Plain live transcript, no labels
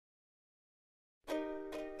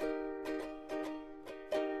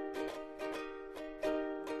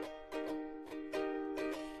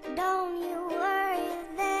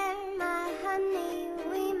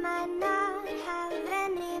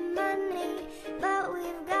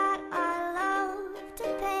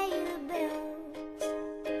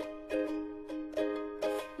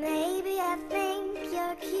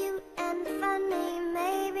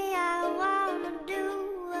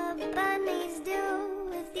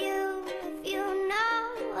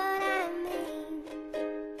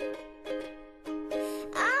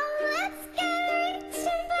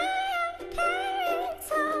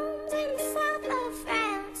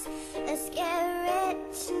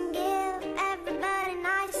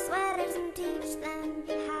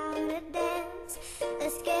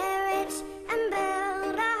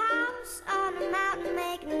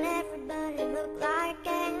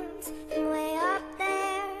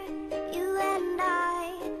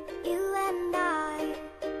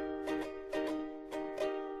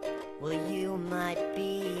Well, you might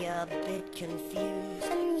be a bit confused,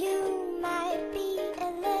 and you might be a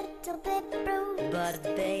little bit bruised, but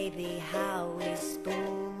baby, how we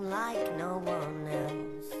spoon